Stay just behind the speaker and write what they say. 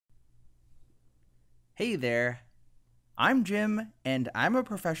Hey there, I'm Jim, and I'm a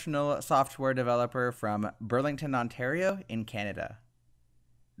professional software developer from Burlington, Ontario, in Canada.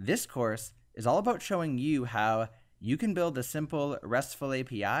 This course is all about showing you how you can build a simple RESTful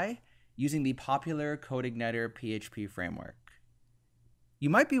API using the popular CodeIgniter PHP framework.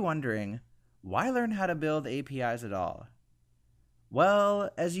 You might be wondering, why learn how to build APIs at all? Well,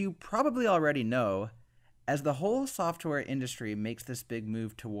 as you probably already know, as the whole software industry makes this big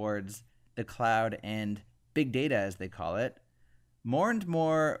move towards the cloud and big data, as they call it, more and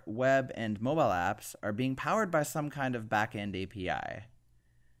more web and mobile apps are being powered by some kind of backend API.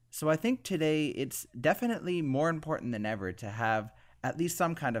 So I think today it's definitely more important than ever to have at least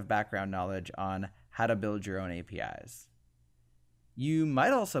some kind of background knowledge on how to build your own APIs. You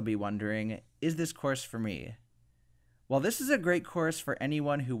might also be wondering, is this course for me? Well, this is a great course for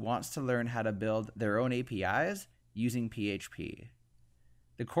anyone who wants to learn how to build their own APIs using PHP.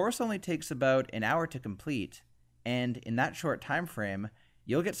 The course only takes about an hour to complete, and in that short time frame,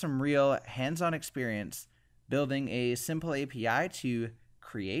 you'll get some real hands-on experience building a simple API to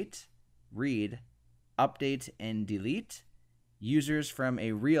create, read, update, and delete users from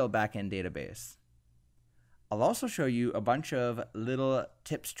a real backend database. I'll also show you a bunch of little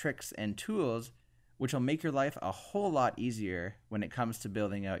tips, tricks, and tools which will make your life a whole lot easier when it comes to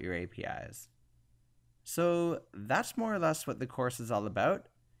building out your APIs. So that's more or less what the course is all about,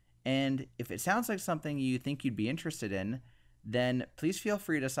 and if it sounds like something you think you'd be interested in, then please feel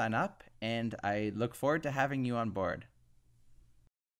free to sign up, and I look forward to having you on board.